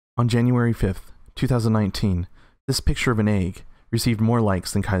On January 5th, 2019, this picture of an egg received more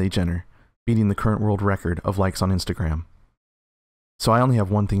likes than Kylie Jenner, beating the current world record of likes on Instagram. So I only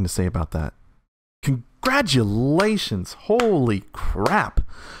have one thing to say about that. Congratulations! Holy crap!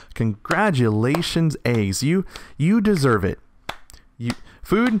 Congratulations, eggs. You deserve it.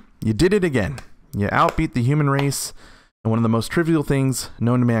 Food, you did it again. You outbeat the human race in one of the most trivial things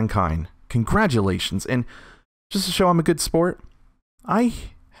known to mankind. Congratulations. And just to show I'm a good sport, I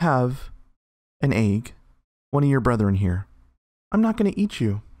have an egg, one of your brethren here. I'm not going to eat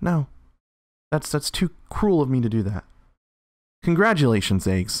you. No. That's too cruel of me to do that. Congratulations,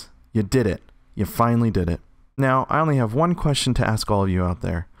 eggs. You did it. You finally did it. Now, I only have one question to ask all of you out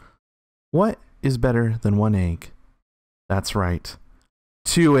there. What is better than one egg? That's right.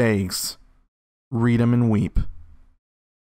 2 eggs. Read 'em and weep.